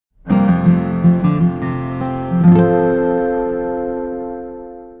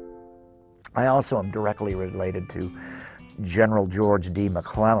also am directly related to General George D.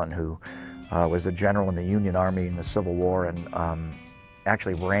 McClellan, who was a general in the Union Army in the Civil War and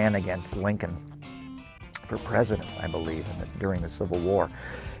actually ran against Lincoln for president, I believe, during the Civil War.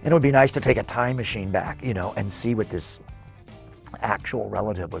 And it would be nice to take a time machine back, you know, and see what this actual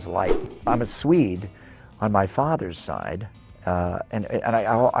relative was like. I'm a Swede on my father's side, and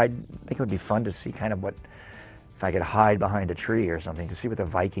I think it would be fun to see kind of what, if I could hide behind a tree or something, to see what the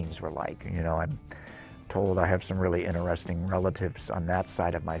Vikings were like. You know, I'm told I have some really interesting relatives on that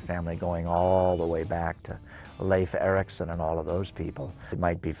side of my family going all the way back to Leif Erikson and all of those people. It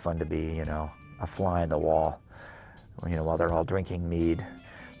might be fun to be, you know, a fly on the wall, you know, while they're all drinking mead,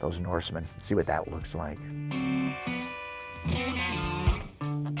 those Norsemen, see what that looks like.